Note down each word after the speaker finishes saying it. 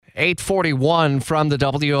841 from the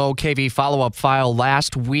WOKV follow-up file.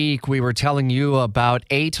 Last week, we were telling you about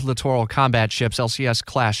 8 littoral combat ships,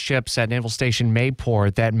 LCS-class ships at Naval Station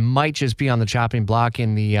Mayport that might just be on the chopping block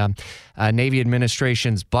in the Navy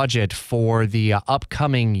administration's budget for the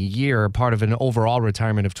upcoming year, part of an overall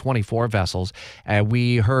retirement of 24 vessels.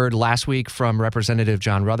 We heard last week from Representative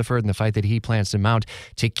John Rutherford and the fight that he plans to mount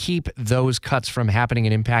to keep those cuts from happening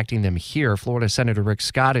and impacting them here. Florida Senator Rick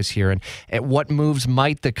Scott is here. And what moves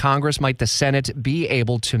might the Congress, might the Senate be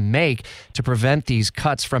able to make to prevent these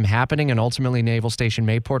cuts from happening and ultimately Naval Station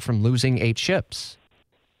Mayport from losing 8 ships?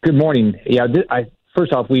 Good morning. Yeah,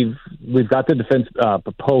 first off, we've got the defense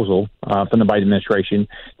proposal from the Biden administration.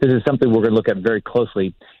 This is something we're going to look at very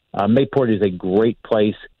closely. Mayport is a great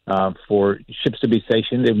place for ships to be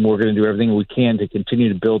stationed, and we're going to do everything we can to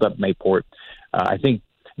continue to build up Mayport. I think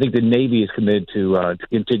the Navy is committed to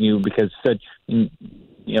continue because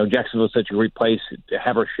Jacksonville is such a great place to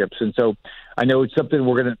have our ships, and so I know it's something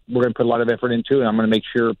we're going to put a lot of effort into, and I'm going to make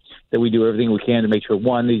sure that we do everything we can to make sure,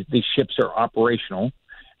 one, these ships are operational,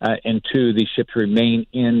 and 2, these ships remain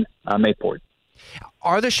in Mayport.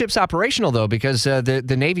 Are the ships operational, though? Because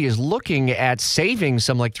the Navy is looking at saving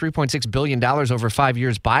some like $3.6 billion over 5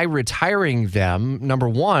 years by retiring them. Number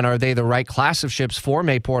one, are they the right class of ships for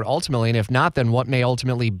Mayport ultimately? And if not, then what may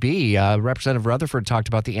ultimately be? Representative Rutherford talked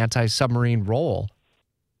about the anti-submarine role.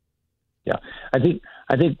 Yeah, I think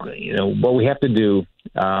what we have to do.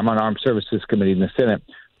 I'm on Armed Services Committee in the Senate.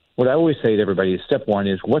 What I always say to everybody is, step one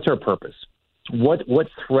is, what's our purpose? What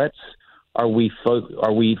threats are we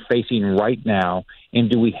facing right now,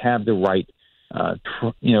 and do we have the right,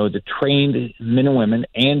 the trained men and women,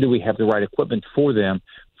 and do we have the right equipment for them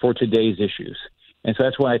for today's issues? And so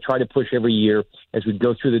that's why I try to push every year as we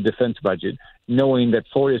go through the defense budget, knowing that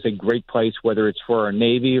Florida is a great place, whether it's for our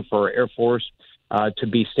Navy or for our Air Force, to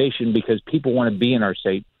be stationed, because people want to be in our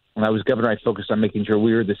state. When I was governor, I focused on making sure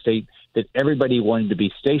we were the state that everybody wanted to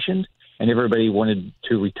be stationed and everybody wanted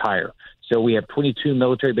to retire. So we have 22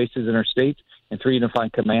 military bases in our state and 3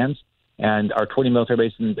 unified commands, and our 20 military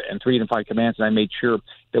bases and 3 unified commands. And I made sure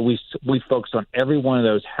that we focused on every one of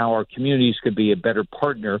those, how our communities could be a better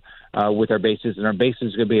partner with our bases, and our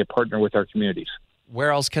bases could be a partner with our communities.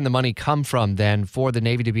 Where else can the money come from, then, for the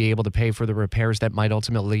Navy to be able to pay for the repairs that might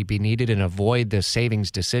ultimately be needed and avoid the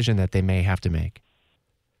savings decision that they may have to make?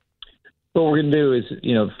 What we're going to do is,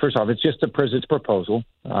 first off, it's just the president's proposal.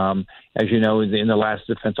 As you know, in the last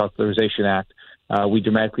Defense Authorization Act, we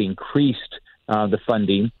dramatically increased the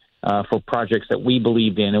funding for projects that we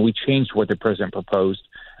believed in, and we changed what the president proposed.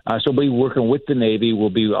 So we'll be working with the Navy. We'll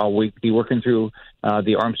be working through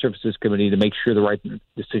the Armed Services Committee to make sure the right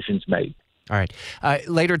decision's made. All right.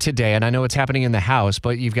 Later today, and I know it's happening in the House,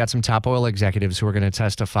 but you've got some top oil executives who are going to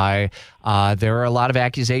testify. There are a lot of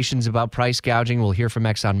accusations about price gouging. We'll hear from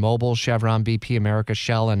ExxonMobil, Chevron, BP, America,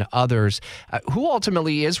 Shell, and others. Who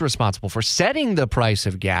ultimately is responsible for setting the price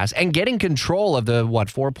of gas and getting control of the,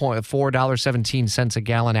 $4.17 a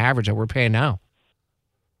gallon average that we're paying now?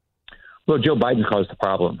 Well, Joe Biden caused the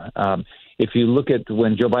problem. If you look at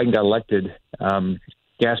when Joe Biden got elected,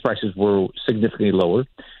 gas prices were significantly lower.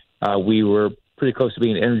 We were pretty close to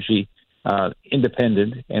being energy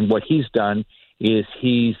independent, and what he's done is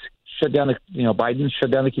he's shut down Biden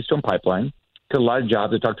shut down the Keystone Pipeline, took a lot of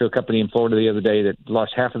jobs. I talked to a company in Florida the other day that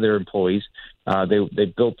lost half of their employees. They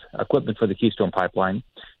built equipment for the Keystone Pipeline.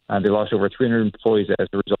 They lost over 300 employees as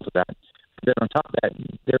a result of that. Then on top of that,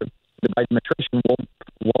 the Biden administration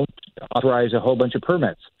won't authorize a whole bunch of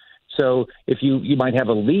permits. So if you might have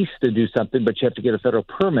a lease to do something, but you have to get a federal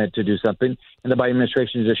permit to do something, and the Biden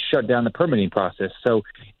administration just shut down the permitting process. So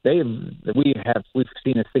we've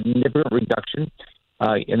seen a significant reduction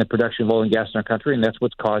in the production of oil and gas in our country, and that's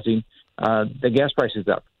what's causing the gas prices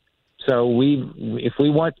up. So if we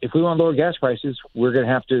want lower gas prices, we're going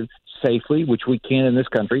to have to safely, which we can in this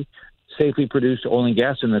country, safely produce oil and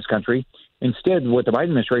gas in this country. Instead, what the Biden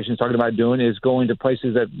administration is talking about doing is going to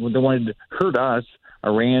places that they wanted to hurt us.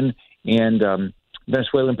 Iran and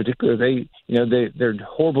Venezuela in particular, they're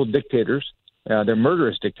horrible dictators. They're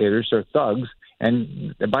murderous dictators. They're thugs.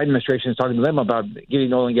 And the Biden administration is talking to them about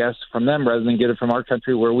getting oil and gas from them rather than get it from our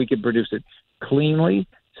country where we can produce it cleanly,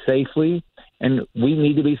 safely, and we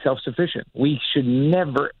need to be self-sufficient. We should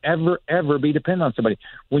never, ever, ever be dependent on somebody.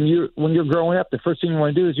 When you're growing up, the first thing you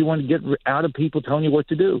want to do is you want to get out of people telling you what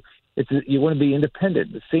to do. You want to be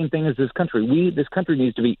independent. The same thing as this country. This country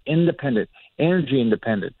needs to be independent, energy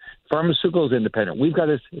independent, pharmaceuticals independent. We've got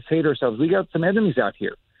to say to ourselves, we got some enemies out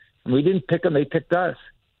here, and we didn't pick them; they picked us.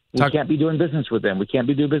 We can't be doing business with them. We can't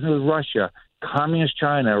be doing business with Russia, communist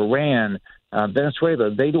China, Iran,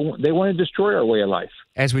 Venezuela. They want to destroy our way of life.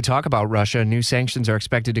 As we talk about Russia, new sanctions are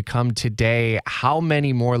expected to come today. How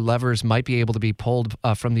many more levers might be able to be pulled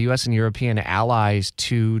from the U.S. and European allies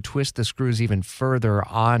to twist the screws even further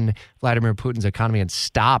on Vladimir Putin's economy and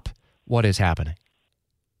stop what is happening?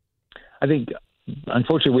 I think,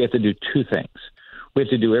 unfortunately, we have to do two things. We have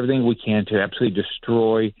to do everything we can to absolutely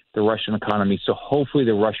destroy the Russian economy. So hopefully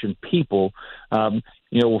the Russian people,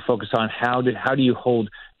 will focus on how do you hold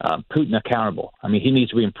Putin accountable. I mean, he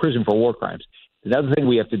needs to be in prison for war crimes. The other thing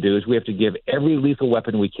we have to do is we have to give every lethal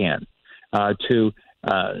weapon we can to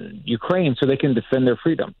Ukraine so they can defend their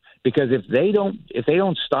freedom. Because if they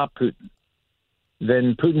don't stop Putin,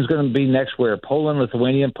 then Putin's going to be next where Poland,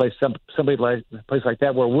 Lithuania, place like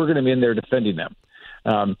that, where we're going to be in there defending them.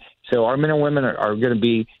 So our men and women are going to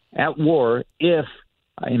be at war if,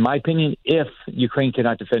 in my opinion, if Ukraine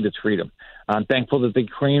cannot defend its freedom. I'm thankful that the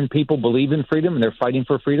Ukrainian people believe in freedom and they're fighting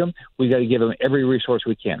for freedom. We've got to give them every resource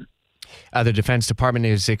we can. The Defense Department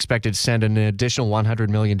is expected to send an additional $100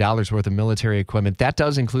 million worth of military equipment. That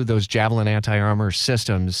does include those Javelin anti-armor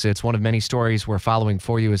systems. It's one of many stories we're following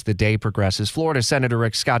for you as the day progresses. Florida Senator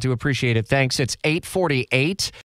Rick Scott, do appreciate it. Thanks. It's 8:48.